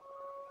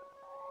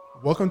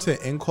Welcome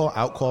to In Call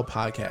Out Call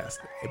Podcast,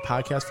 a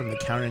podcast from the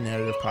Counter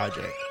Narrative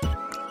Project.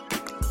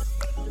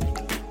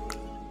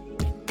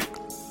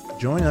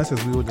 Join us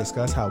as we will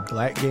discuss how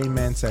Black gay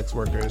men sex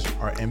workers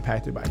are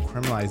impacted by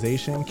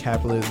criminalization,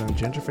 capitalism,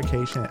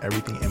 gentrification, and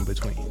everything in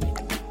between.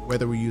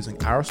 Whether we're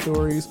using our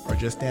stories or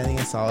just standing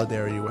in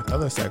solidarity with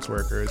other sex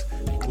workers,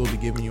 we'll be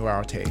giving you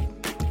our take.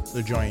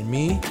 So join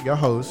me, your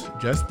host,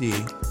 Just Dee,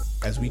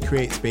 as we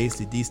create space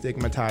to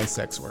destigmatize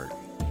sex work.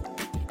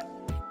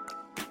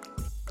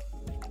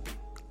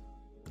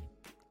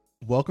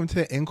 Welcome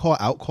to In Call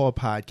Out Call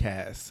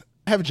Podcast.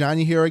 I have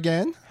Johnny here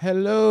again.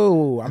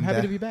 Hello. I'm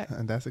happy to be back.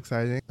 And that's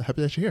exciting.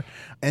 Happy that you're here.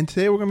 And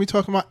today we're going to be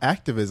talking about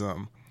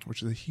activism,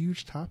 which is a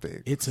huge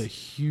topic. It's a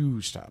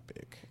huge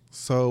topic.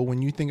 So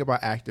when you think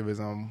about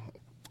activism,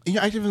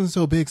 activism is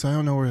so big, so I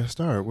don't know where to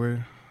start.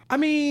 I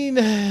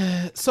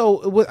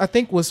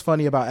think what's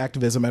funny about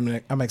activism,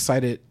 I'm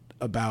excited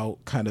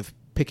about kind of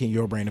picking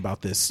your brain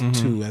about this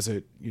too, as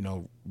it,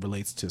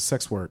 relates to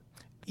sex work.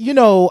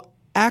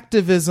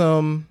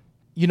 Activism,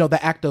 the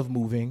act of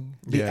moving,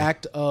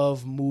 act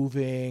of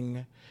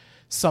moving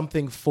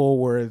something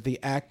forward, the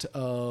act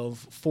of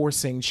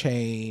forcing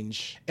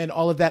change and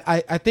all of that.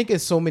 I think in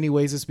so many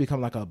ways it's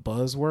become like a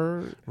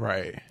buzzword.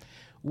 Right.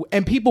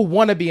 And people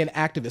want to be an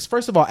activist.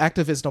 First of all,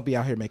 activists don't be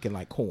out here making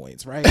like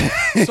coins, right?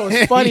 So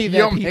it's funny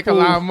that people make a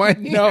lot of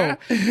money. No.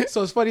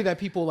 So it's funny that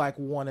people like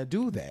want to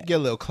do that. Get a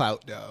little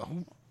clout though.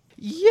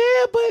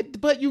 Yeah,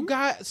 but you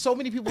got so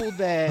many people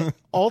that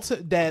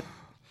that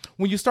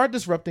when you start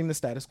disrupting the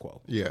status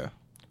quo. Yeah.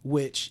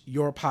 Which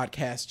your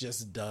podcast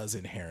just does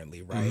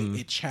inherently, right?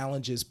 It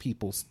challenges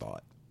people's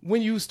thought.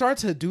 When you start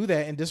to do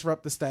that and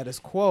disrupt the status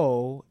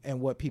quo and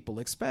what people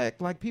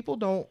expect, like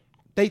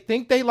they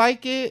think they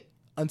like it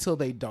until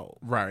they don't.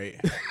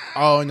 Right.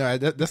 Oh, no,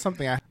 that's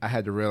something I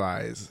had to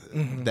realize,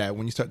 that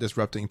when you start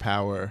disrupting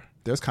power,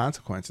 there's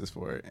consequences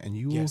for it. And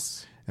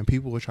and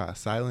people will try to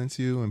silence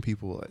you and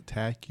people will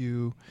attack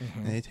you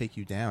and they take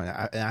you down.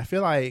 And I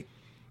feel like,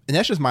 and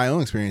that's just my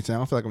own experience. And I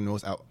don't feel like I'm the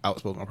most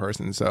outspoken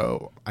person.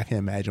 So I can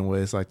imagine what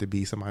it's like to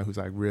be somebody who's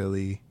like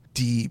really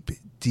deep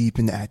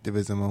into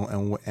activism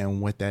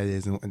and what that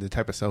is and the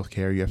type of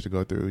self-care you have to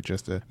go through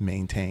just to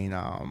maintain,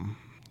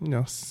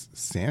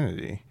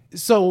 sanity.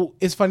 So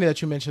it's funny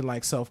that you mentioned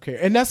like self-care.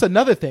 And that's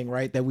another thing,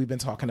 right, that we've been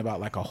talking about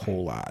like a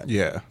whole lot.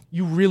 Yeah.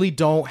 You really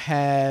don't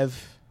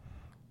have...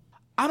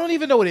 I don't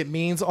even know what it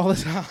means all the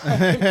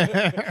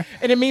time.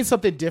 And it means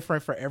something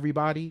different for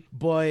everybody.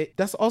 But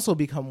that's also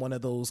become one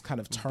of those kind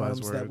of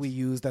terms that we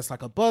use that's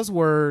like a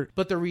buzzword.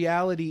 But the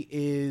reality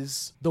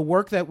is the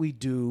work that we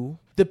do,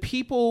 the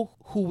people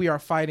who we are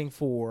fighting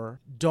for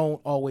don't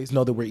always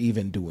know that we're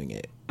even doing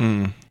it.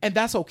 And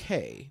that's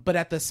okay. But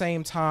at the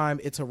same time,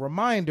 it's a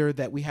reminder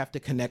that we have to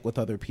connect with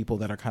other people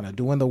that are kind of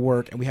doing the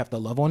work and we have to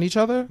love on each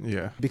other.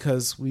 Yeah.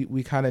 Because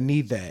we kind of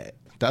need that.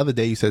 The other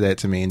day you said that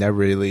to me, and that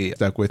really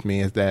stuck with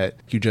me, is that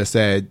you just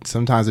said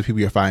sometimes the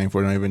people you're fighting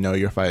for don't even know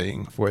you're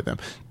fighting for them.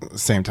 At the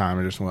same time,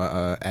 I just want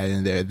to add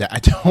in there that I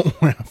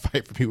don't want to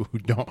fight for people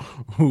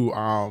who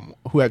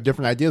have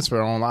different ideas for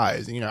their own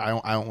lives. I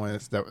don't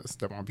want to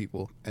step on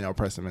people and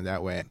oppress them in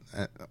that way,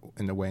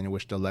 in the way in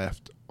which the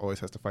left always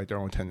has to fight their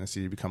own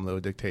tendency to become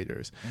little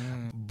dictators.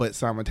 But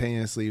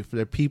simultaneously, for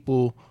the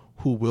people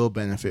who will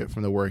benefit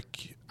from the work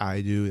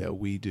I do, that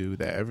we do,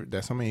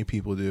 that so many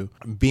people do,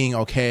 being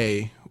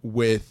okay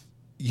with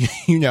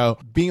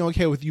being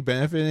okay with you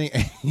benefiting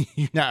and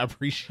you not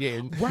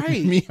appreciating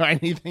me or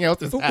anything else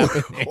that's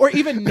happening, or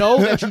even know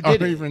that you did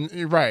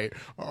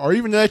or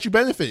even know that you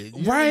benefited,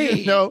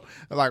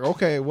 like,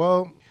 okay,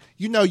 well,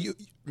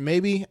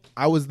 maybe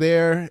I was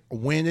there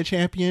winning the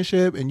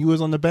championship and you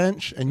was on the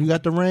bench and you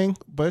got the ring,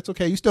 but it's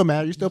okay. You still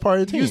matter. You're still part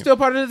of the team. You're still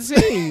part of the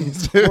team.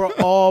 We're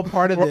all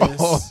part of this.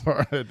 We're all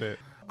part of it.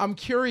 I'm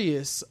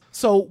curious.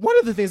 So one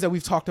of the things that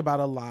we've talked about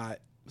a lot.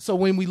 So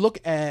when we look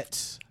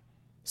at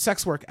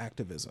sex work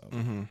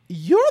activism,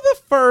 you're the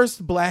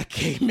first Black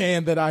gay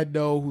man that I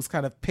know who's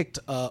kind of picked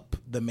up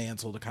the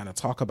mantle to kind of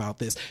talk about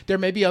this. There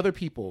may be other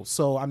people.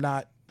 So I'm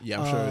not. Yeah,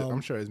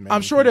 I'm sure.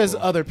 I'm sure there's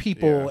other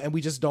people, and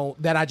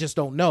I just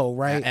don't know,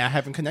 right? And I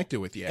haven't connected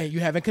with yet. And you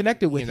haven't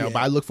connected with yet. But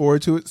I look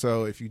forward to it.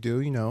 So if you do,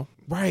 hit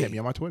me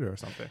on my Twitter or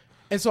something.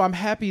 And so I'm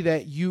happy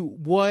that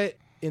what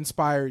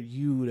inspired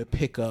you to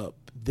pick up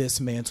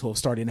this mantle of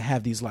starting to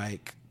have these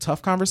like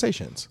tough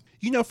conversations?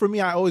 For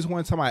me, I always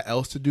wanted somebody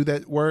else to do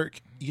that work.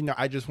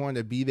 I just wanted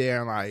to be there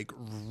and like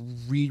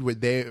read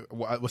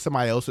what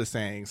somebody else was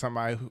saying.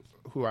 Somebody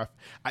who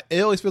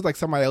it always feels like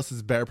somebody else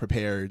is better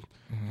prepared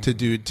to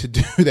do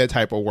that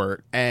type of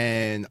work.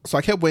 And so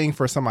I kept waiting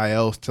for somebody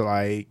else to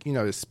like,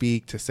 to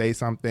speak, to say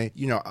something.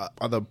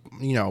 Other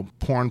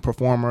porn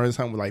performers,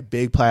 something with like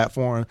big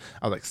platform.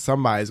 I was like,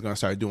 somebody's gonna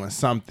start doing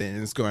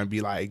something. It's gonna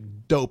be like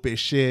dope as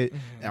shit.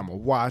 And I'm gonna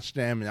watch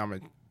them and I'm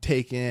gonna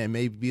take in and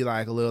maybe be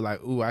like a little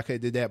like, ooh, I could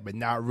have did that, but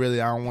not really.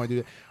 I don't want to do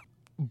it.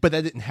 But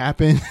that didn't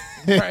happen.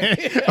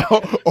 Right.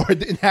 or it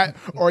didn't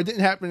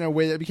happen in a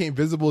way that became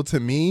visible to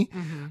me.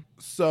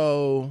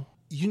 So,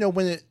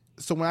 when it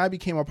So when I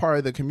became a part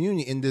of the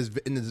community in this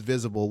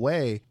visible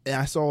way, and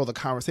I saw all the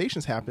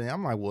conversations happening,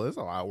 I'm like, well, there's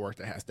a lot of work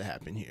that has to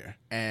happen here.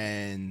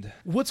 And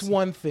what's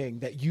one thing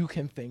that you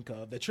can think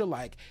of that you're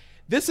like,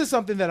 this is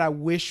something that I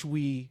wish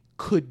we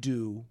could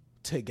do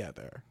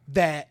together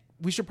that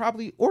we should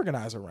probably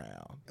organize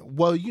around?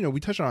 Well, we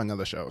touched on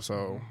another show,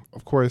 so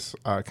of course,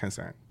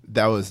 consent.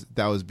 That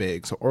was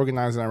big. So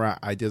organizing around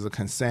ideas of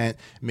consent,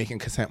 making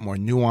consent more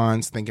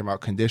nuanced, thinking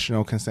about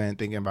conditional consent,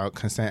 thinking about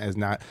consent as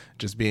not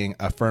just being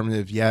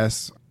affirmative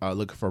yes,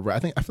 looking for. I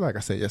feel like I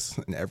say yes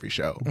in every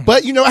show,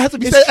 but it has to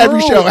be said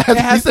every show. It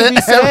has to be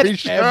said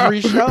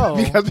every show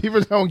because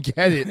people don't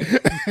get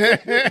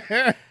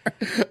it.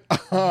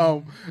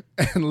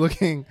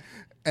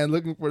 And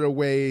looking for the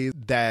ways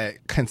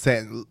that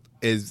consent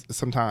is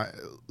sometimes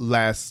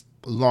lasts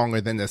longer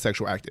than the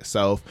sexual act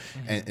itself,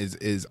 and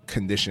is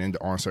conditioned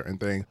on certain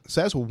things. So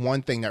that's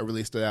one thing that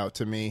really stood out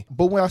to me.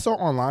 But what I saw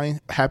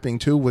online happening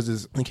too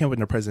was coming up in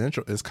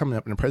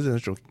the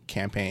presidential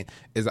campaign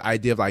is the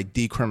idea of like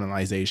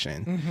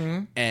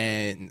decriminalization.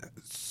 And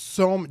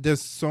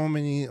there's so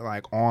many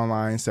like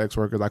online sex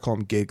workers, I call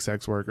them gig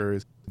sex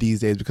workers these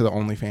days because of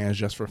OnlyFans,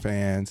 just for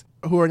fans,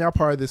 who are now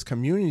part of this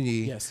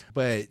community, yes,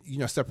 but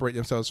separate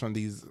themselves from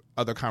these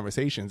other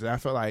conversations. And I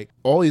feel like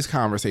all these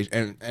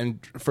conversations, and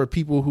for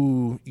people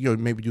who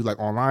maybe do like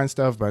online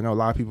stuff, but I know a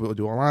lot of people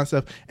do online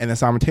stuff and then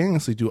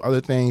simultaneously do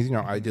other things,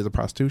 ideas of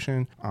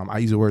prostitution. I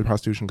use the word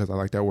prostitution because I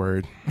like that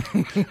word.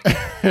 You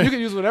can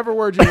use whatever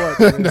word you want.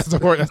 That's the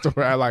word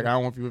I like. I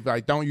don't want people to be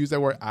like, don't use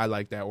that word. I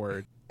like that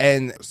word.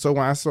 And so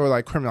when I saw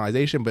like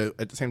criminalization, but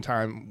at the same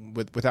time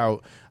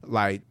without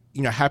like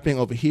happening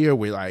over here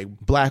with like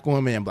black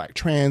women and black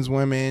trans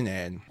women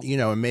and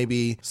and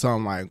maybe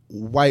some like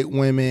white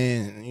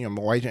women,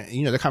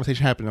 the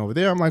conversation happening over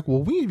there, I'm like,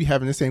 well, we need to be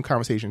having the same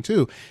conversation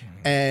too.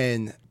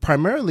 And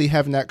primarily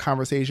having that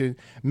conversation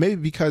maybe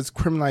because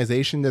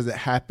criminalization doesn't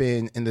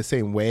happen in the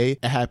same way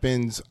it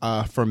happens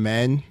for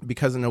men,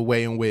 because in a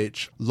way in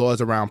which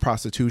laws around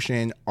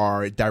prostitution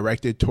are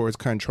directed towards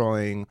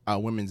controlling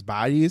women's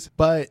bodies,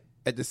 but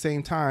at the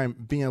same time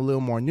being a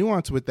little more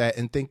nuanced with that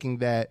and thinking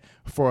that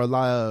for a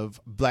lot of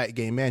black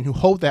gay men who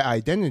hold that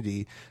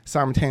identity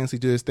simultaneously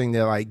do this thing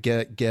that like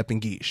get up and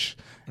geesh.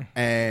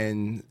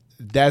 And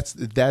that's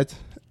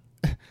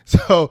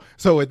so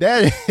what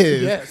that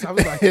is, yes, I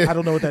was like, I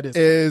don't know what that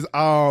is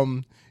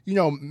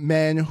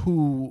men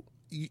who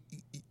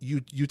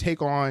you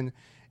take on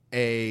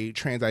a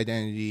trans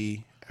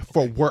identity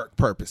for work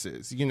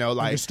purposes, like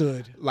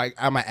understood, like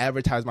I'm gonna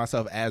advertise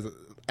myself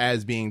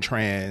as being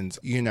trans,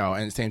 and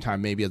at the same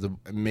time maybe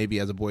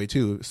as a boy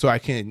too, so I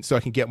can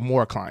get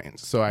more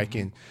clients, so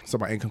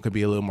my income could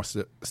be a little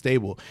more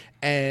stable.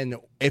 And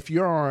if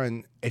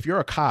you're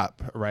a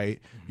cop, right,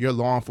 you're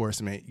law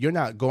enforcement, you're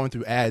not going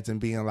through ads and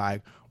being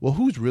like, well,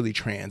 who's really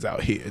trans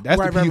out here? That's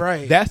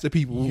right. That's the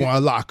people we want to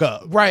lock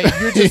up. Right.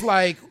 You're just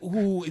like,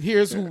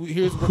 here's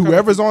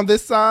whoever's on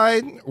this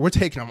side, we're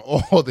taking them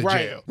all to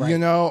jail.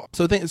 Right.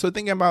 So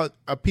thinking about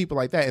people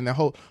like that and the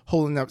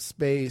holding up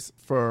space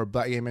for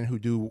black gay men who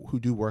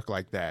do work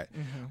like that.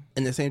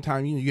 And at the same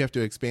time, you have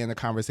to expand the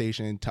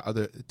conversation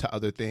to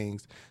other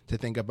things, to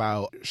think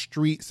about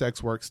street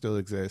sex work still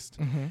exists.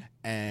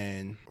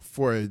 And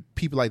for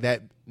people like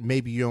that,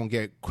 maybe you don't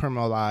get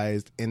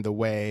criminalized in the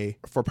way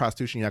for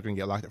prostitution. You're not going to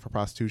get locked up for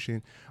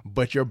prostitution,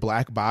 but your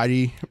black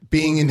body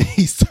being in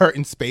these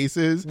certain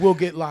spaces will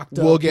get locked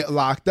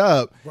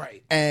up.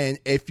 Right. And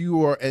if it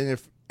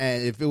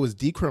was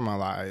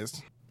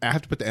decriminalized, I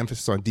have to put the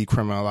emphasis on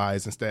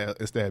decriminalized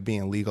instead of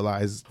being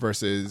legalized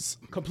versus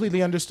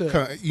completely understood.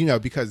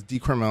 Because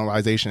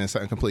decriminalization is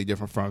something completely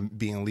different from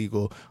being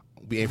legal.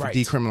 We aim for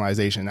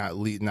decriminalization,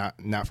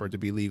 not for it to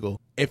be legal.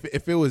 If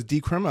it was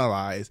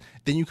decriminalized,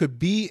 then you could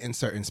be in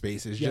certain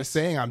spaces, just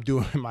saying I'm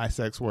doing my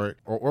sex work,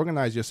 or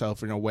organize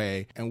yourself in a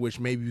way in which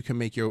maybe you can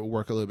make your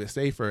work a little bit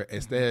safer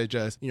instead of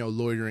just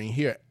loitering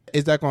here.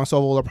 Is that going to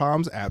solve all the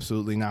problems?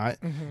 Absolutely not.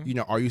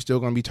 Are you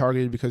still going to be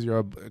targeted because you're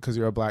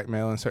a black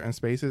male in certain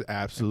spaces?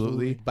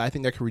 Absolutely. But I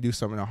think that can reduce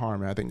some of the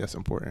harm, and I think that's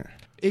important.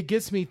 It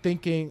gets me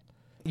thinking.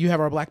 You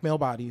have our black male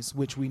bodies,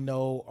 which we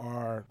know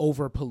are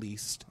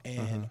over-policed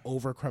and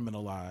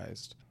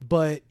over-criminalized.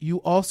 But you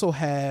also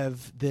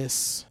have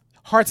this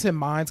hearts and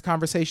minds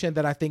conversation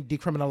that I think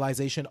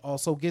decriminalization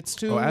also gets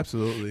to. Oh,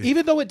 absolutely.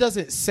 Even though it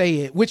doesn't say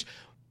it, which...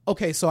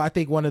 Okay, so I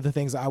think one of the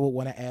things I would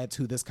want to add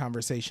to this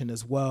conversation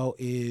as well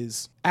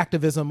is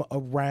activism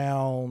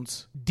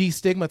around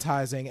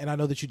destigmatizing, and I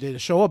know that you did a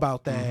show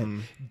about that,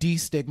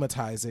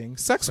 destigmatizing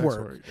sex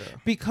work,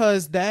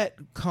 because that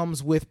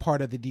comes with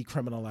part of the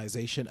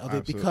decriminalization of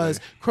it, because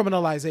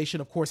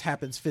criminalization, of course,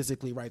 happens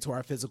physically, right, to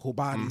our physical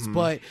bodies,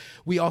 but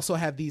we also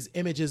have these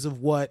images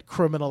of what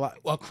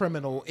a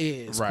criminal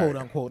is, quote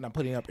unquote, and I'm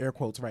putting up air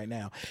quotes right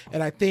now,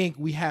 and I think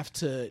we have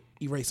to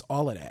erase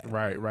all of that.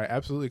 Right,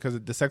 absolutely, because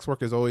the sex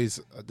worker is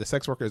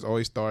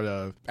always thought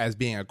of as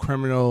being a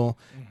criminal,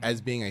 as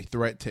being a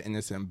threat to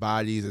innocent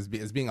bodies,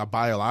 as being a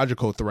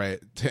biological threat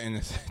to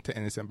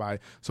innocent bodies.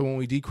 So when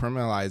we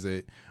decriminalize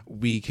it,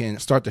 we can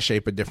start to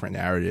shape a different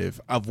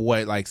narrative of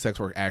what like sex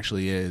work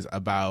actually is,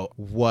 about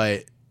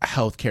what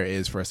healthcare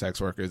is for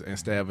sex workers,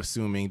 instead of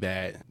assuming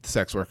that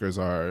sex workers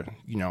are,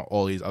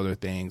 all these other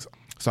things.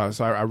 So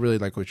I really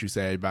like what you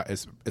said about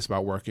it's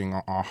about working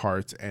on our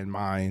hearts and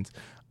minds.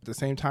 At the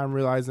same time,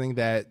 realizing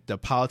that the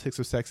politics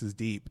of sex is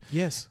deep.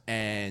 Yes.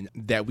 And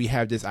that we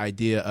have this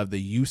idea of the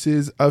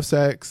uses of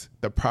sex,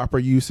 the proper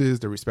uses,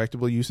 the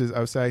respectable uses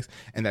of sex,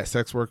 and that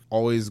sex work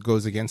always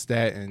goes against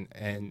that.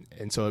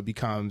 And so it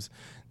becomes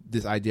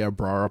this idea of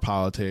broader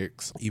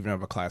politics, even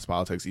of a class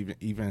politics,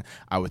 even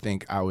I would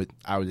think I would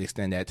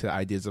extend that to the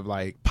ideas of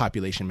like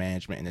population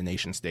management in the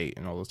nation state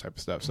and all those type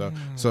of stuff.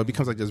 So it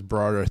becomes like this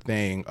broader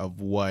thing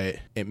of what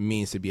it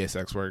means to be a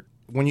sex worker.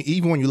 When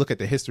you look at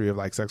the history of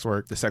like sex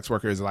work, the sex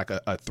worker is like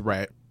a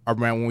threat.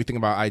 Around when we think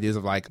about ideas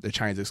of like the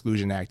Chinese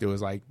Exclusion Act, it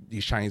was like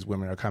these Chinese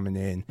women are coming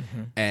in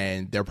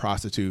and they're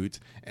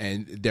prostitutes,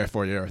 and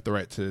therefore they're a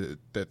threat to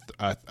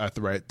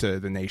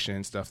the nation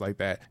and stuff like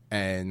that.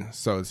 And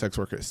so the sex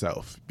worker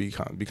itself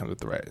becomes a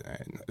threat.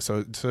 And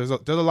so there's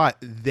a lot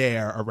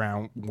there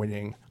around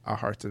winning our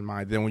hearts and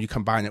minds. Then when you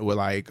combine it with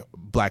like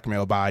black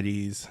male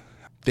bodies,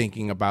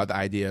 thinking about the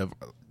idea of,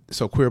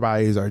 so queer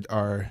bodies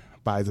are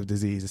bodies of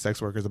disease, the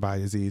sex workers are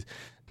body of disease,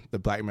 the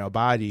black male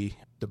body,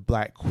 the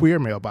black queer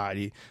male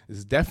body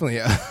is definitely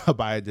a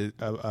body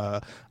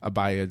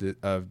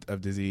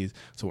of disease.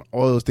 So when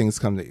all those things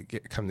come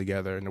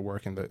together and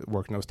work in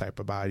those type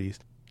of bodies,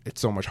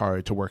 it's so much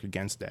harder to work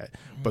against that.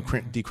 But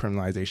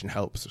decriminalization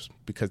helps,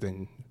 because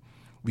then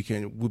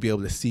we'll be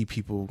able to see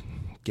people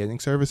getting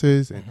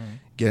services and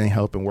getting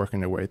help and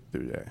working their way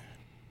through that.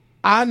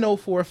 I know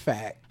for a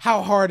fact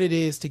how hard it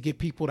is to get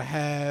people to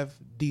have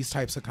these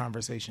types of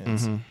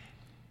conversations.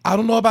 I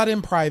don't know about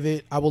in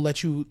private. I will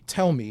let you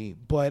tell me,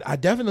 but I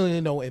definitely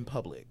know in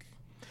public.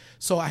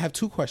 So I have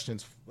two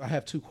questions.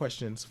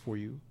 For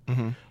you.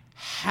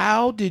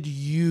 How did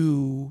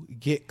you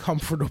get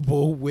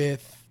comfortable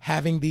with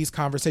having these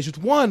conversations?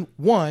 One,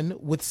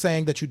 with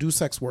saying that you do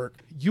sex work.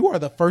 You are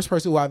the first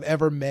person who I've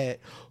ever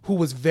met who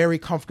was very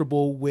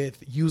comfortable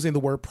with using the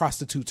word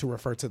prostitute to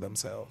refer to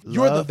themselves.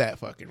 Love that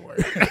fucking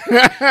word.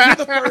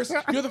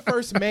 You're the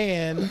first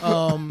man,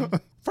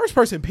 first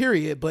person,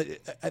 period, but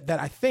that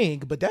I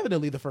think, but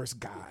definitely the first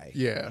guy.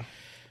 Yeah.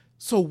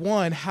 So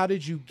one, how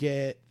did you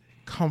get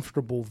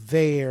comfortable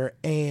there,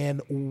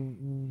 and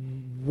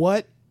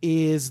what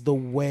is the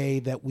way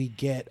that we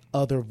get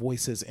other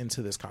voices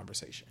into this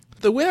conversation?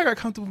 The way I got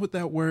comfortable with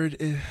that word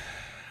is,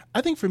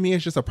 I think for me,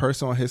 it's just a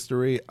personal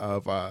history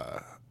of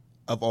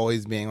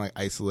always being like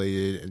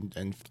isolated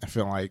and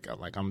feeling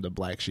like I'm the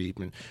black sheep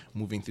and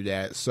moving through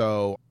that.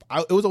 So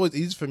it was always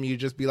easy for me to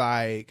just be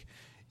like,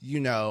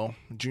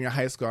 junior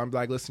high school, I'm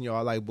like, listen, y'all,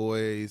 I like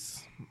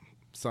boys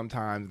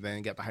sometimes.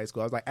 Then get to high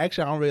school, I was like,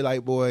 actually, I don't really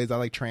like boys. I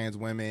like trans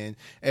women.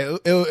 So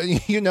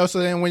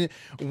then when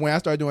I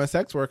started doing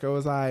sex work, it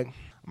was like,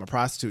 I'm a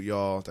prostitute,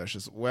 y'all. That's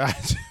just what I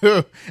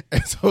do.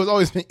 And so it's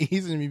always been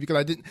easy to me, because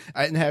I didn't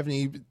have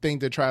anything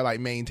to try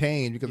like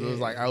maintain, because it was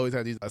like I always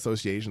had these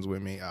associations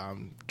with me,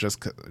 just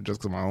cause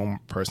of my own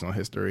personal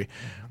history.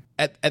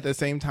 At the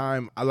same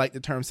time, I like the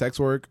term sex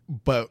work,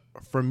 but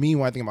for me,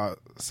 when I think about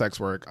sex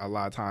work, a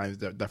lot of times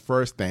the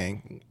first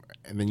thing,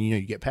 and then you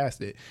get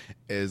past it,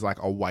 is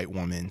like a white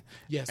woman.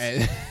 Yes.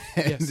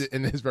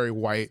 And this very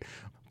white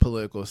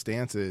political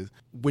stances,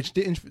 which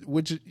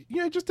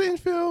just didn't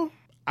feel.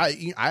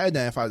 I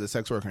identify as a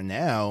sex worker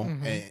now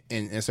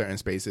in certain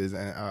spaces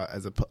and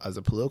as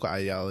a political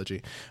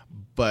ideology,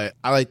 but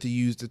I like to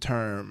use the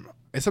term.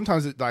 And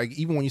sometimes,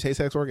 even when you say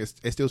sex work,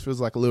 it still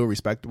feels like a little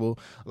respectable.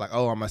 Like,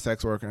 oh, I'm a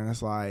sex worker, and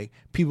it's like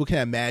people can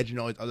imagine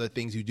all these other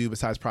things you do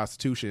besides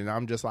prostitution. And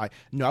I'm just like,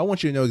 no, I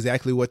want you to know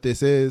exactly what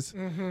this is.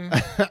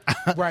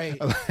 Right?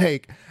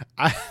 Like,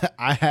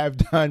 I have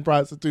done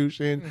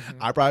prostitution.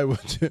 I probably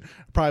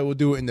will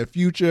do it in the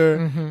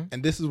future.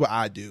 And this is what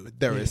I do.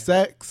 There is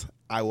sex.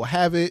 I will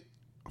have it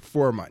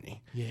for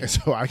money, and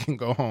so I can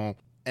go home.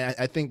 And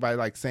I think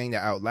by saying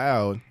that out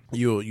loud,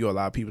 you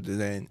allow people to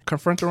then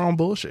confront their own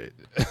bullshit.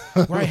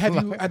 Right? Have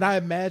you? And I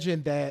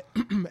imagine that,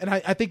 and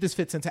I think this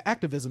fits into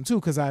activism too,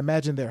 because I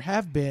imagine there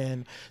have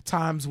been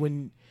times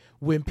when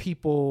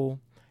people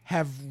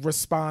have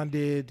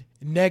responded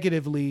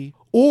negatively,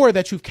 or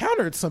that you've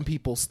countered some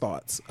people's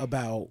thoughts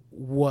about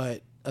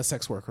what a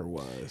sex worker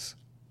was.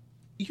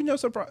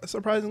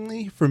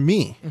 Surprisingly for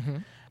me,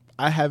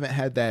 I haven't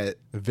had that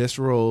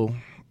visceral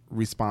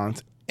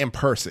response in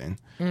person.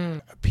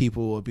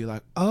 People will be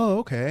like, oh,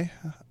 okay.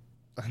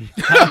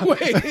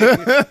 Wait,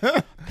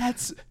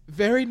 that's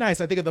very nice.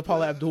 I think of the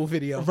Paula Abdul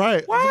video.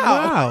 Right.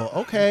 Wow.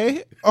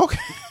 Okay.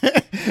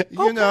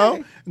 And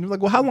they're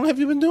like, well, how long have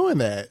you been doing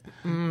that?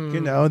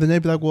 Then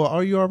they'd be like, well,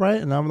 are you all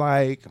right? And I'm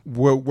like,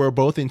 we're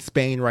both in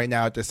Spain right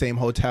now at the same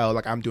hotel.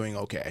 Like, I'm doing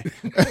okay.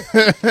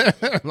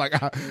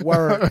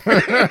 Word.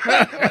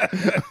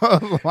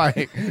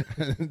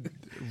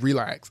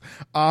 Relax.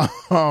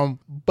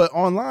 But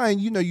online,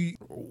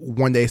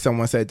 one day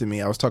someone said to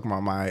me, I was talking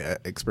about my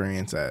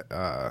experience at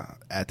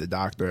the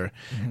doctor,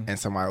 and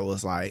somebody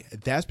was like,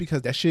 that's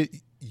because that shit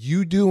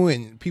you do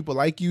and people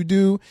like you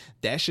do,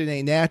 that shit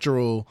ain't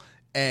natural.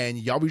 and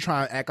y'all be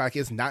trying to act like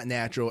it's not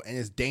natural and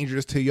it's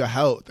dangerous to your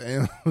health.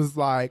 And it was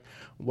like,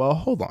 well,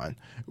 hold on.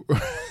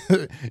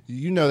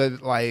 You know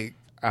that, like,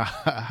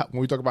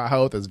 when we talk about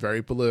health, it's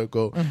very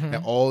political,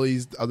 and all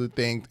these other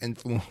things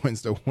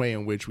influence the way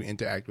in which we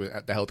interact with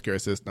the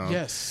healthcare system.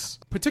 Yes,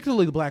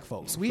 particularly the black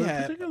folks.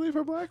 Particularly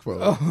for black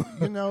folks,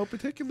 you know,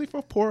 particularly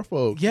for poor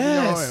folks.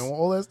 Yes, you know, and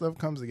all that stuff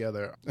comes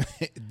together.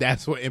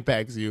 That's what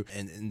impacts you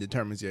and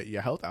determines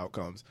your health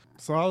outcomes.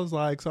 So I was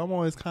like, so I'm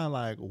always kind of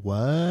like,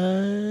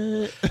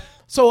 what?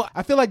 So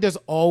I feel like there's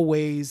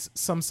always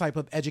some type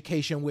of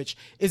education, which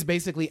is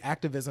basically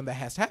activism, that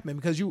has to happen,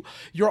 because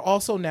you're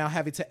also now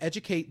having to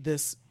educate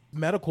this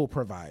medical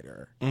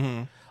provider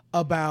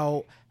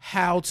about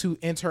how to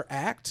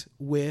interact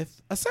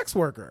with a sex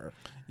worker.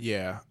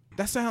 Yeah.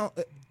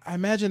 I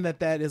imagine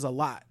that is a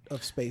lot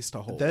of space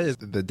to hold. That is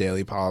the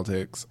daily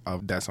politics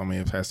of that so many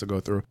of us has to go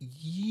through.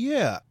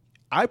 Yeah.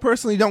 I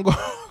personally don't go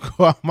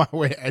out my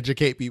way to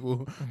educate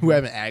people who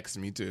haven't asked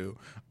me to.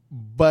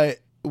 But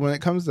when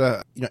it comes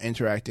to, you know,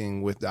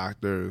 interacting with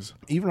doctors,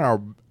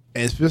 I'm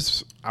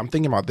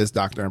thinking about this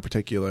doctor in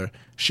particular.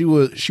 She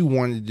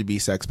wanted to be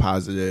sex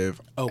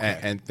positive,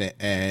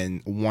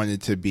 and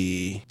wanted to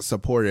be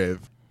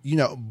supportive, you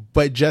know,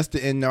 but just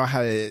didn't know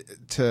how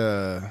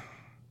to.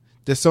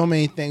 There's so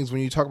many things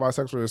when you talk about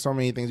sex work. There's so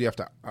many things you have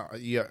to,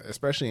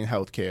 especially in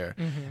healthcare,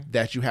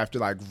 that you have to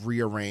like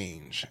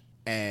rearrange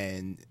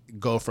and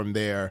go from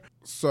there.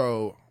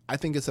 So I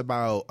think it's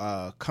about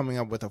coming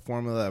up with a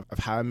formula of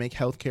how to make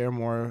healthcare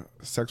more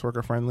sex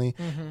worker friendly,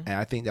 and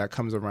I think that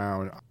comes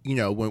around, you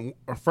know, when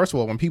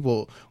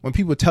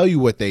people tell you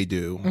what they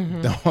do,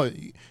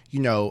 you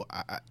know,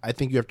 I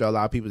think you have to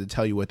allow people to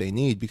tell you what they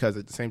need, because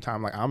at the same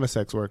time, like, I'm a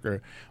sex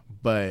worker,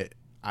 but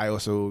I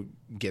also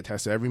get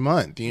tested every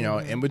month, you know,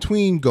 in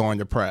between going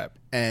to prep,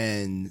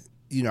 and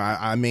you know,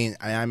 I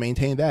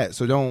maintain that.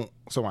 So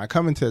when I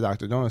come into the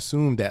doctor, don't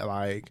assume that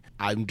like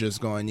I'm just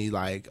going to need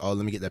like, oh,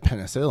 let me get the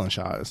penicillin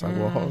shot. It's like,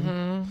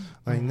 well,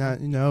 like, not,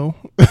 you know,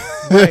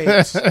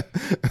 right.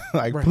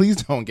 Like, right. Please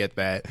don't get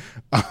that.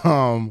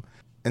 And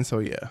so,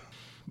 yeah,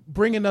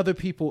 bringing other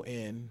people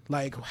in,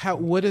 like,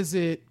 what is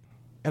it?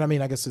 And I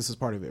mean, I guess this is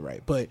part of it,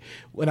 right? But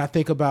when I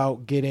think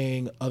about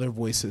getting other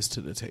voices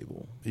to the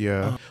table,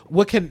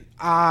 what can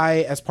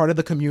I, as part of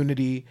the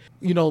community,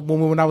 you know,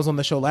 when I was on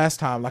the show last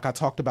time, like, I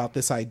talked about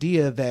this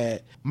idea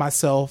that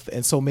myself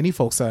and so many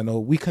folks that I know,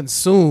 we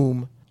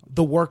consume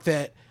the work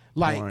that,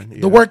 like,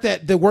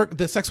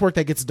 the sex work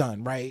that gets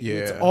done, right? Yeah.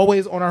 It's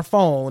always on our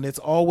phone. It's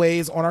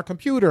always on our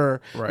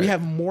computer. Right. We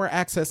have more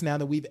access now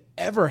than we've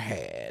ever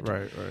had.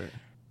 Right.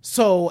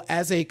 So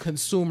as a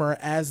consumer,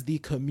 as the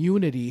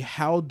community,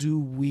 how do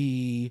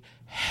we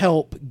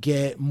help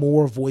get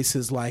more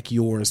voices like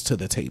yours to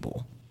the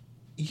table?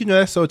 You know,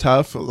 that's so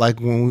tough. Like,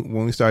 when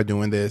we started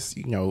doing this,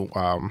 you know,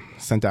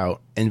 sent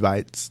out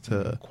invites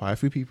to quite a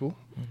few people.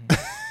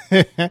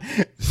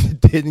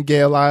 Didn't get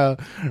a lot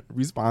of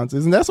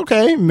responses, and that's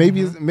okay.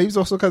 Maybe it's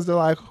also because they're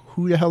like,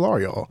 who the hell are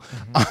y'all?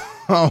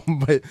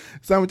 But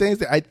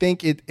simultaneously, I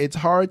think it's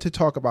hard to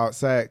talk about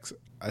sex,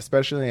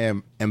 especially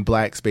in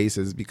black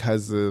spaces,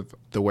 because of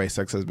the way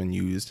sex has been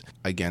used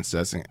against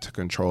us and to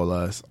control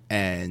us,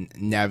 and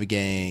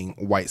navigating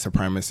white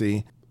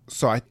supremacy.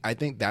 So I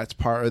think that's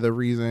part of the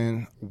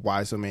reason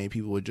why so many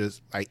people would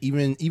just, like,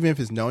 even if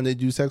it's known they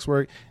do sex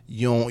work,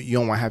 you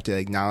don't want to have to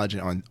acknowledge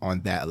it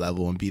on that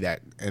level and be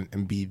that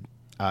and be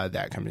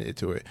that committed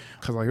to it.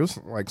 Because, like, it was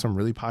like some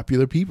really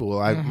popular people.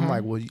 Like, I'm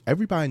like, well,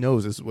 everybody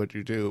knows this is what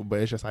you do, but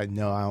it's just like,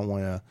 no, I don't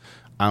want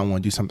to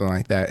do something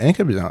like that. And it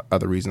could be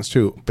other reasons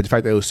too. But the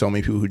fact that there was so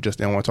many people who just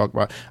didn't want to talk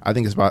about, I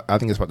think it's about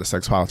the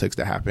sex politics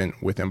that happen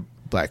within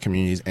black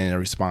communities in a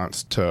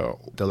response to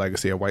the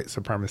legacy of white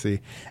supremacy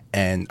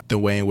and the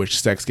way in which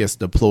sex gets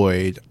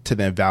deployed to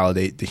then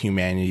validate the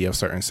humanity of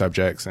certain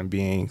subjects and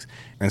beings.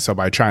 And so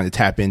by trying to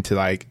tap into,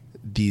 like,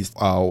 these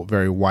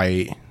very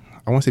white,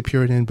 I want to say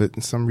Puritan,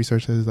 but some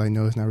research says, like,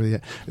 no, it's not really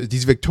that.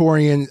 These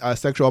Victorian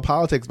sexual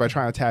politics, by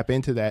trying to tap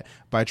into that,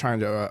 by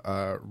trying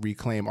to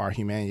reclaim our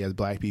humanity as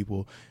black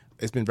people,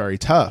 it's been very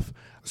tough.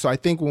 So I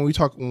think when we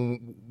talk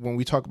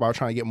about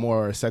trying to get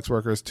more sex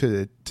workers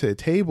to the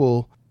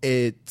table,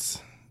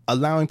 it's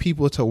allowing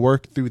people to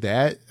work through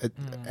that,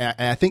 and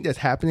I think that's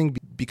happening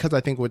because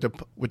I think with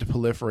the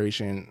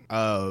proliferation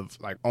of,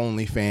 like,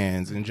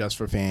 OnlyFans and Just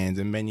for Fans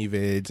and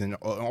ManyVids and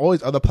all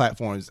these other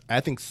platforms, I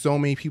think so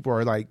many people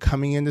are, like,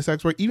 coming into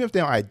sex work, even if they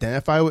don't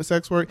identify with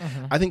sex work.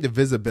 I think the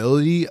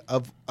visibility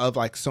of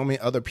like so many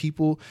other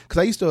people, because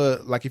I used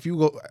to, like, if you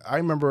go, I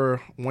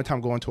remember one time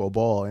going to a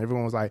ball and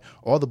everyone was like,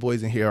 all the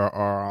boys in here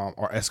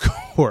are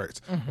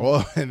escorts,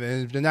 and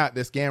then if they're not,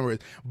 they're scammers.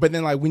 But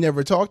then, like, we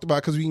never talked about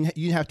it because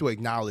you have to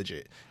acknowledge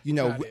it. You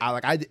know,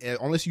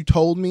 unless you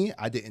told me,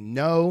 I didn't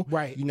know.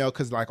 Right. You know,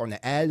 because, like, on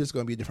the ad, it's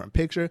going to be a different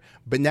picture.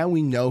 But now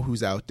we know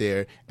who's out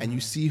there, and you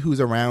see who's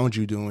around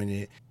you doing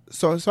it.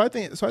 So I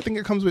think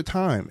it comes with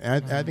time,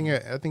 and I think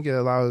it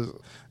allows.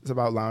 It's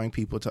about allowing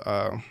people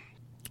to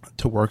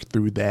work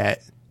through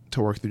that,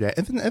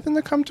 and then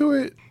to come to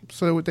it,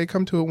 so they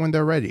come to it when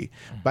they're ready.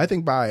 But I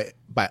think by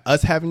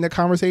us having the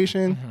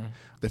conversation,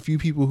 the few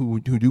people who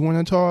do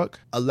want to talk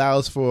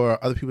allows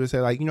for other people to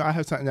say, like, I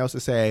have something else to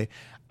say.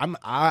 I'm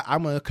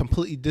gonna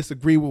completely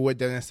disagree with what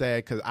Dennis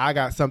said because I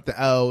got something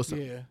else.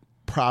 Yeah.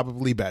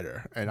 Probably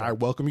better, and I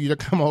welcome you to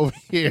come over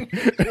here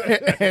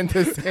and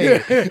to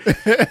say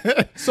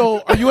it.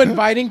 So are you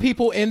inviting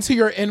people into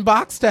your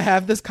inbox to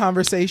have this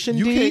conversation?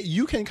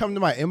 You can come to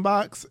my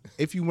inbox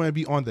if you want to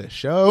be on the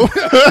show.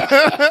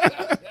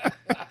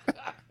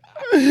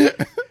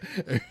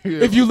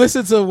 If you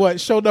listen to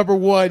show number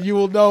 1, you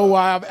will know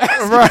why I'm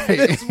asking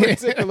this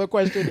particular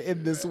question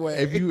in this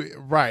way.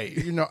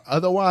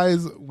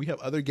 Otherwise we have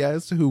other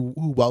guests who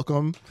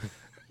welcome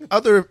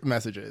other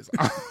messages.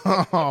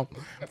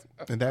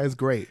 And that is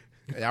great.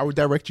 I would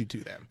direct you to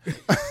them.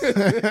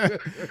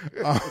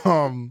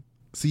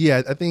 So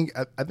yeah, I think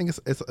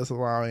it's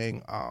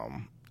allowing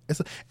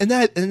and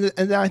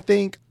I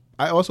think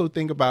I also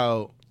think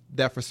about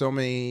that for so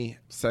many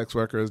sex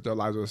workers, their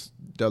lives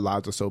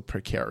are so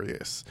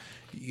precarious.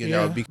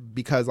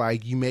 Because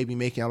like you may be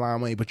making a lot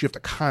of money, but you have to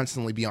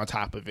constantly be on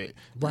top of it,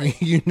 right?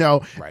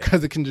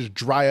 Because it can just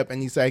dry up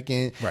any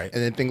second, right?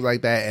 And then things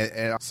like that,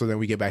 and so then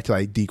we get back to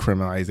like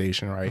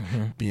decriminalization, right?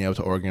 Mm-hmm. Being able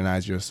to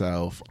organize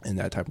yourself in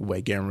that type of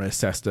way, getting rid of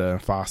SESTA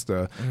and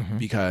FOSTA,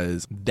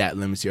 because that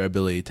limits your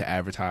ability to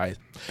advertise,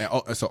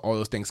 and so all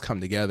those things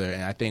come together.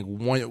 And I think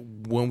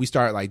when we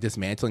start like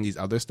dismantling these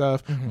other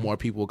stuff, more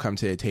people will come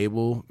to the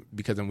table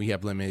because then we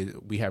have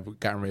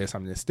gotten rid of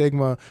some of the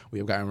stigma, we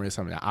have gotten rid of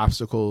some of the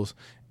obstacles.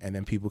 And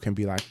then people can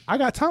be like, I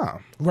got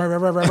time.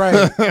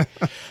 Right.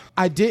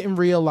 I didn't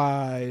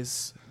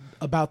realize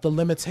about the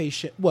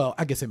limitation. Well,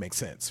 I guess it makes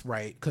sense,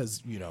 right?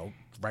 Because,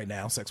 right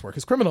now sex work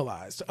is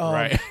criminalized.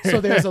 Right.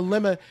 So there's a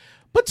limit,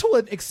 but to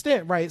an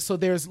extent, right? So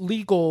there's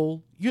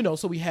legal,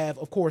 so we have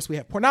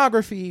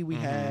pornography, we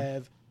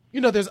have,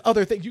 there's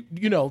other things,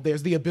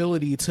 there's the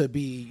ability to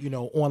be,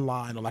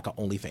 online on like an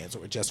OnlyFans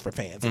or Just for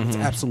Fans. And it's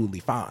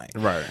absolutely fine.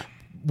 Right.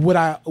 What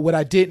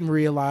I didn't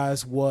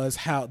realize was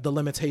how the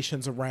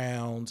limitations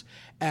around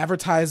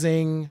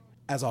advertising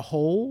as a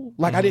whole.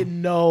 Like I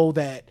didn't know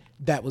that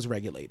was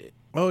regulated.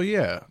 Oh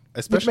yeah,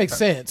 which makes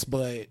sense,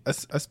 but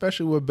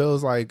especially with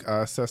bills like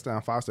SESTA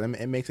and FOSTA,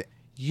 it makes it.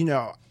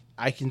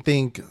 I can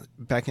think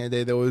back in the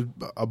day there was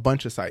a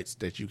bunch of sites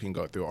that you can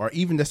go through, or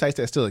even the sites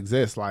that still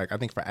exist. Like I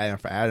think for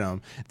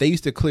Adam, they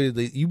used to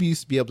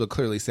be able to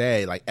clearly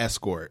say like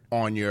escort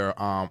on your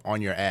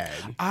ad.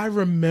 I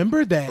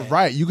remember that.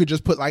 Right, you could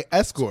just put like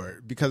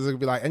escort because it could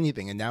be like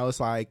anything, and now it's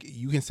like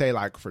you can say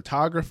like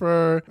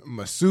photographer,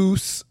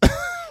 masseuse.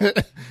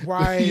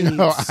 Right.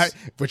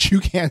 But you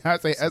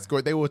cannot say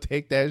escort. They will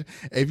take that.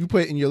 If you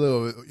put it in your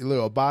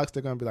little box,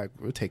 they're gonna be like,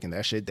 we're taking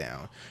that shit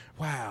down.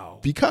 Wow.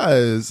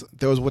 Because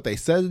there was what they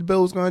said the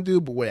bill was going to do,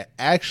 but what it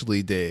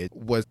actually did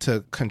was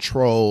to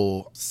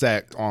control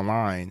sex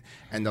online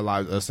and the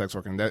lives of sex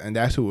workers, and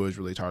that's who it was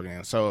really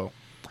targeting. So,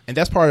 and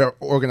that's part of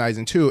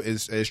organizing too,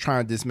 is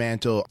trying to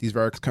dismantle these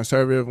very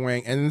conservative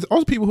wing, and there's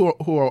also people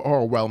who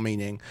are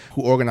well-meaning,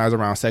 who organize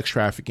around sex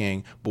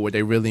trafficking, but what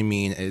they really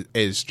mean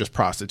is just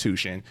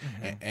prostitution,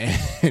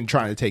 and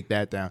trying to take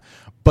that down.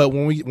 But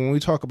when we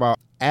talk about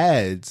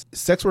ads,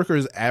 sex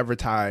workers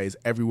advertise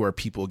everywhere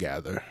people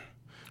gather.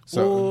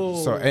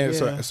 So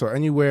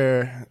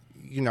anywhere,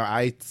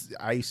 I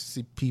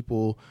see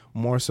people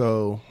more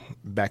so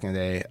back in the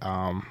day.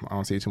 I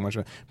don't see too much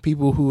of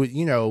people who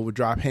would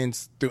drop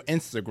hints through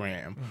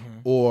Instagram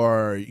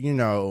or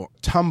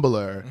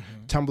Tumblr.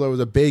 Tumblr was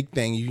a big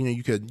thing.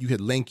 You could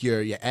link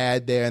your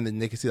ad there, and then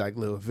they could see like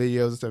little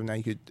videos and stuff. Now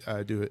you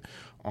could do it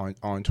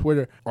on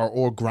Twitter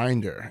or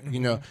Grindr.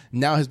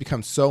 Now it has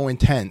become so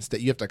intense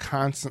that you have to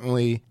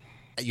constantly.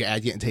 Your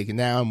ad getting taken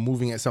down,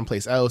 moving it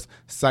someplace else,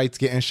 sites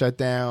getting shut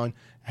down,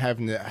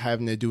 having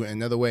to do it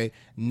another way,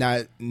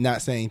 not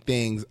saying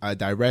things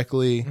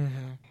directly.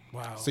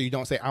 Wow. So you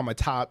don't say I'm a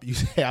top, you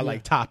say I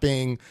like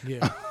topping.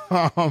 Yeah.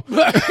 I'm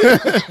like,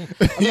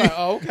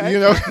 oh, okay.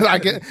 I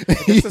guess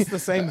it's the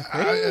same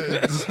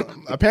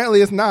thing.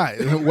 Apparently it's not.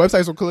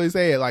 Websites will clearly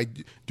say it like,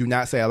 do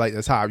not say I like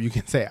the top. You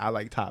can say I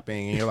like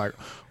topping, and you're like,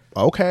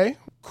 okay,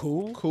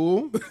 cool.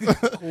 Cool.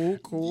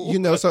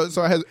 So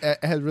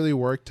it has really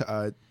worked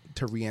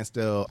to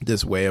reinstill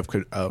this way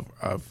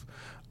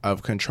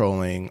of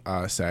controlling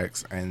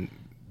sex and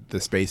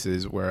the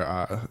spaces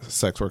where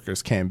sex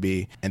workers can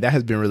be, and that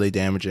has been really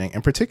damaging.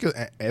 In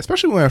particular,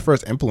 especially when it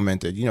first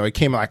implemented, it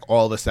came like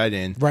all of a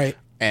sudden, right?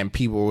 And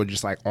people were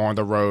just like on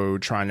the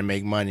road trying to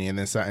make money, and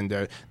then something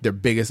their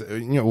biggest,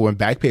 when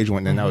Backpage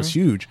went in, that was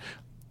huge.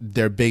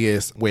 Their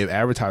biggest way of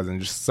advertising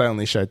just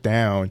suddenly shut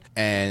down,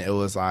 and it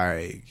was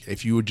like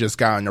if you just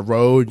got on the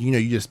road,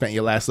 you just spent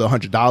your last little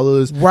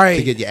 $100 right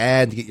to get your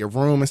ad, to get your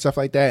room and stuff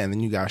like that, and then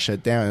you got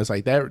shut down. It's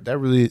like that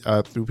really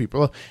threw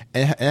people off,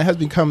 and it has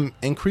become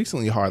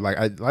increasingly hard. Like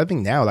I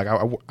think now, like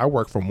I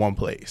work from one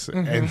place,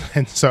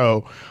 and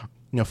so.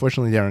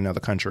 Fortunately, they're in another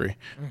country,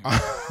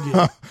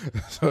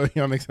 so it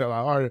makes it a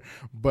lot harder.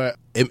 But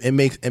it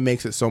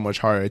makes it so much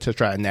harder to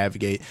try to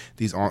navigate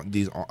these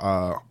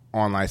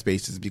online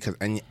spaces, because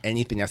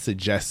anything that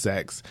suggests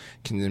sex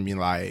can then be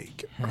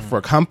like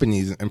for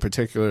companies in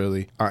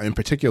particular,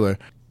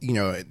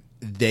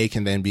 they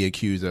can then be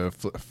accused of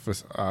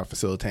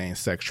facilitating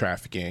sex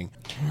trafficking,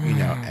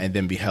 and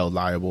then be held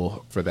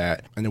liable for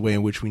that. And the way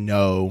in which we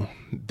know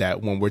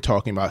that when we're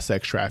talking about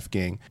sex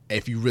trafficking,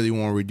 if you really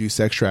want to reduce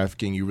sex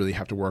trafficking, you really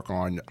have to work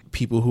on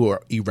people who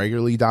are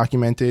irregularly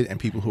documented and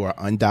people who are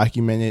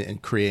undocumented,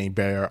 and creating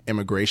better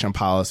immigration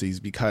policies,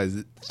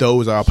 because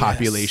those are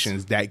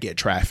populations that get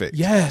trafficked.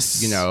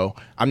 Yes.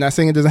 I'm not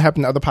saying it doesn't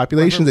happen to other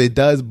populations. It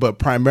does, but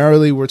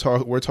primarily we're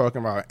talking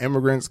about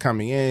immigrants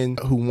coming in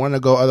who want to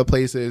go other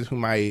places, who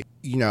might,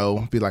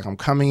 be like, I'm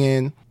coming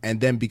in,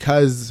 and then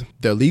because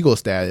their legal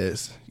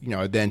status,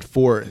 then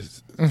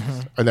forced.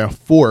 And they're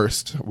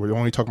forced. We're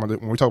only talking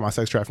about when we're talking about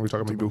sex trafficking. We're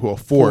talking about people who are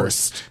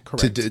forced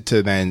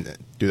to then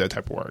do that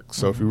type of work.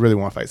 So if we really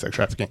want to fight sex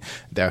trafficking,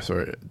 that's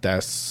what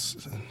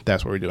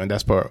we're doing.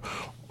 That's part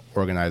of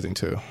organizing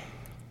too.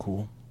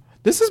 Cool.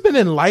 This has been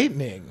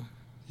enlightening.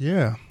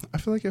 Yeah, I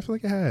feel like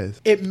it has.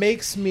 It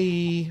makes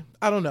me.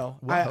 I don't know.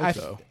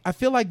 Well, I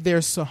feel like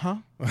there's so.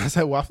 I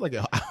said, well, I feel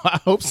like I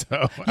hope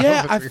so.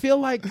 Yeah, I feel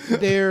like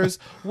there's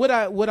what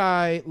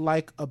I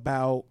like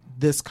about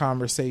this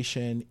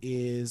conversation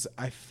is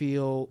I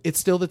feel it's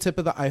still the tip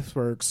of the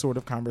iceberg sort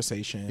of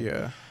conversation.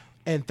 Yeah.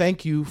 And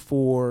thank you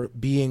for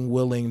being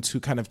willing to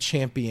kind of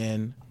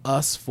champion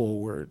us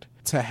forward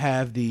to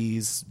have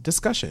these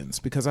discussions,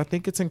 because I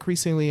think it's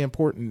increasingly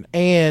important.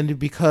 And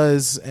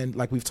because, and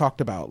like we've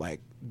talked about,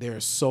 like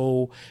there's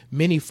so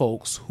many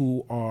folks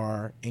who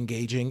are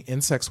engaging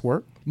in sex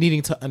work,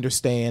 needing to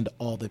understand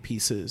all the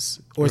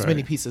pieces, or as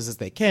many pieces as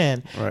they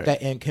can, that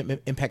can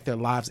impact their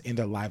lives and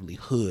their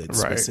livelihood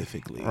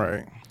specifically.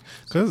 Right.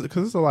 Because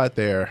there's a lot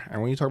there.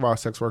 And when you talk about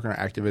sex work and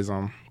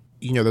activism,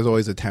 there's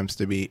always attempts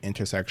to be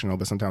intersectional,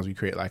 but sometimes we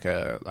create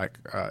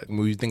when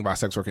we think about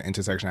sex work and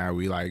intersectionality,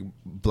 we like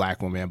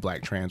black women,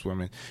 black trans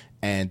women,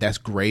 and that's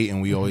great.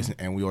 And we always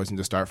need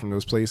to start from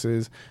those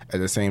places.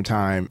 At the same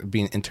time,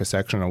 being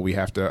intersectional, we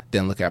have to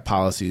then look at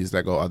policies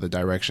that go other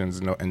directions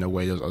and the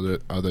way those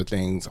other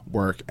things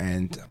work.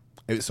 And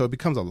so it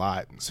becomes a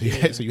lot. So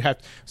you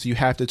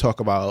have to talk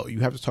about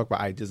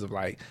ideas of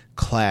like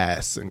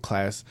class and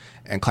class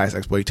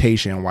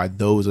exploitation. Why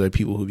those are the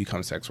people who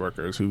become sex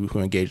workers, who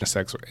engage in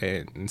sex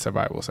and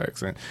survival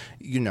sex, and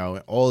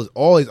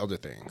all these other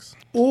things.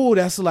 Oh,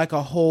 that's like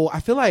a whole.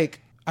 I feel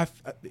like I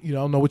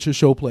don't know what your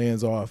show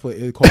plans are for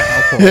it called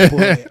alcohol,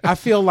 but I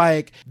feel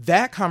like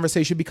that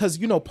conversation, because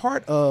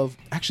part of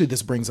actually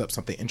this brings up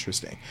something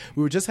interesting.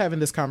 We were just having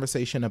this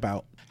conversation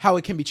about how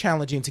it can be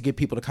challenging to get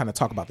people to kind of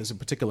talk about this, in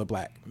particular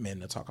black men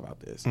to talk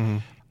about this.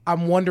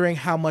 I'm wondering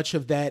how much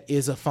of that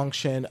is a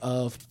function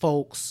of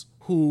folks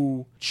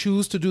who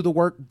choose to do the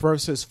work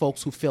versus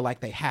folks who feel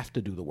like they have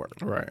to do the work.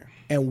 Right.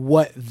 And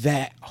what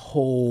that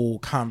whole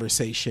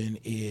conversation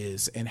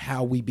is, and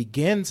how we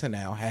begin to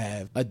now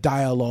have a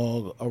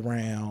dialogue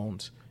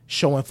around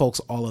showing folks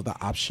all of the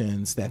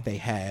options that they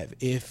have.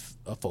 If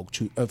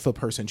a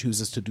person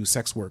chooses to do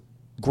sex work,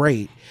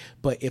 great.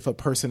 But if a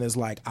person is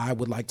like, I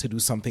would like to do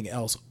something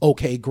else,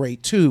 okay,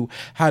 great too.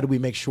 How do we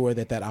make sure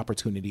that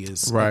opportunity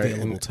is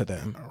available to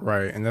them?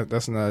 Right. And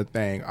that's another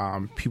thing.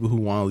 People who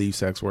want to leave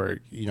sex work,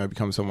 it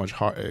becomes so much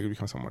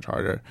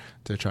harder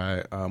to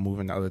try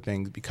moving to other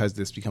things, because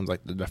this becomes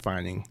like the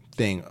defining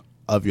thing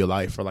of your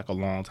life for like a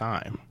long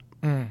time.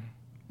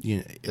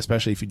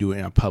 Especially if you do it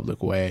in a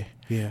public way.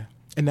 Yeah.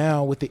 And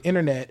now with the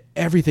internet,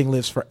 everything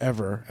lives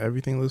forever.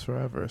 Everything lives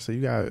forever. So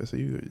you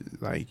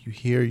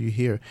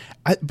hear.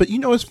 But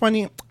it's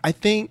funny. I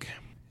think,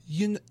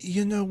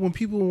 when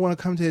people want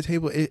to come to the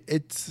table,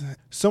 it's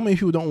so many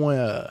people don't want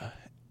to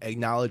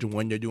acknowledge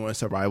when they're doing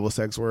survival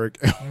sex work.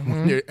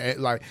 And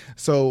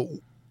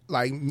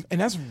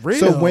that's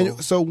real.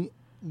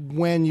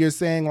 When you're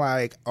saying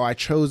like, oh, I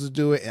chose to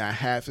do it and I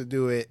have to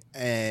do it,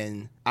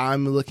 and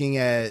I'm looking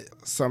at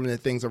some of the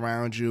things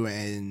around you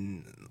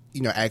and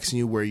asking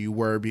you where you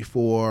were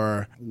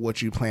before, what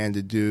you plan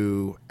to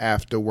do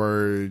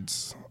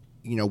afterwards,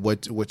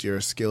 what's your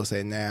skill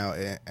set now,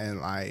 and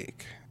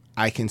like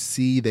I can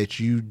see that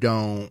you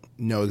don't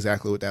know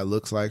exactly what that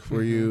looks like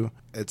for you.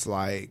 It's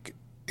like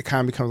it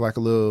kind of becomes like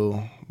a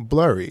little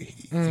blurry,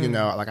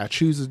 like I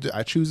choose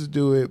to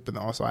do it, but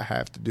also I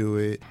have to do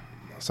it.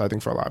 So I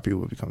think for a lot of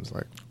people, it becomes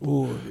like...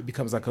 Ooh, it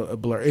becomes like a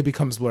blur. It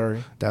becomes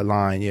blurry. That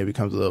line, it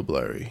becomes a little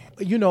blurry.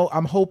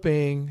 I'm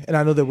hoping, and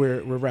I know that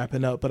we're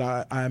wrapping up,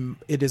 but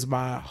it is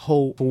my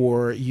hope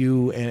for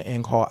you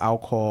and Call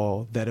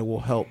Alcohol that it will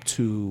help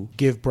to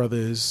give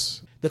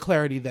brothers the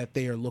clarity that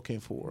they are looking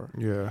for.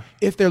 Yeah.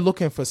 If they're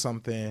looking for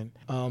something,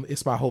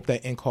 it's my hope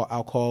that Call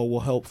Alcohol will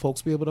help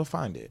folks be able to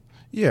find it.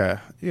 Yeah,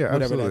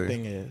 whatever absolutely. that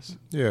thing is.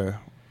 Yeah,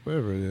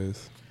 whatever it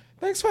is.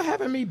 Thanks for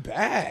having me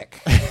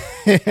back.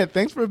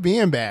 Thanks for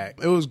being back.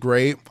 It was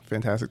great.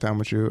 Fantastic time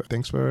with you.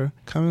 Thanks for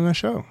coming on the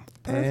show.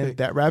 Perfect. And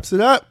that wraps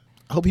it up.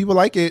 I hope people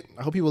like it.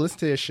 I hope people listen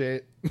to this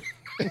shit.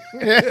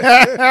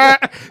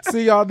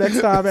 See y'all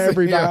next time,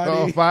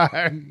 everybody.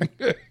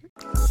 Bye.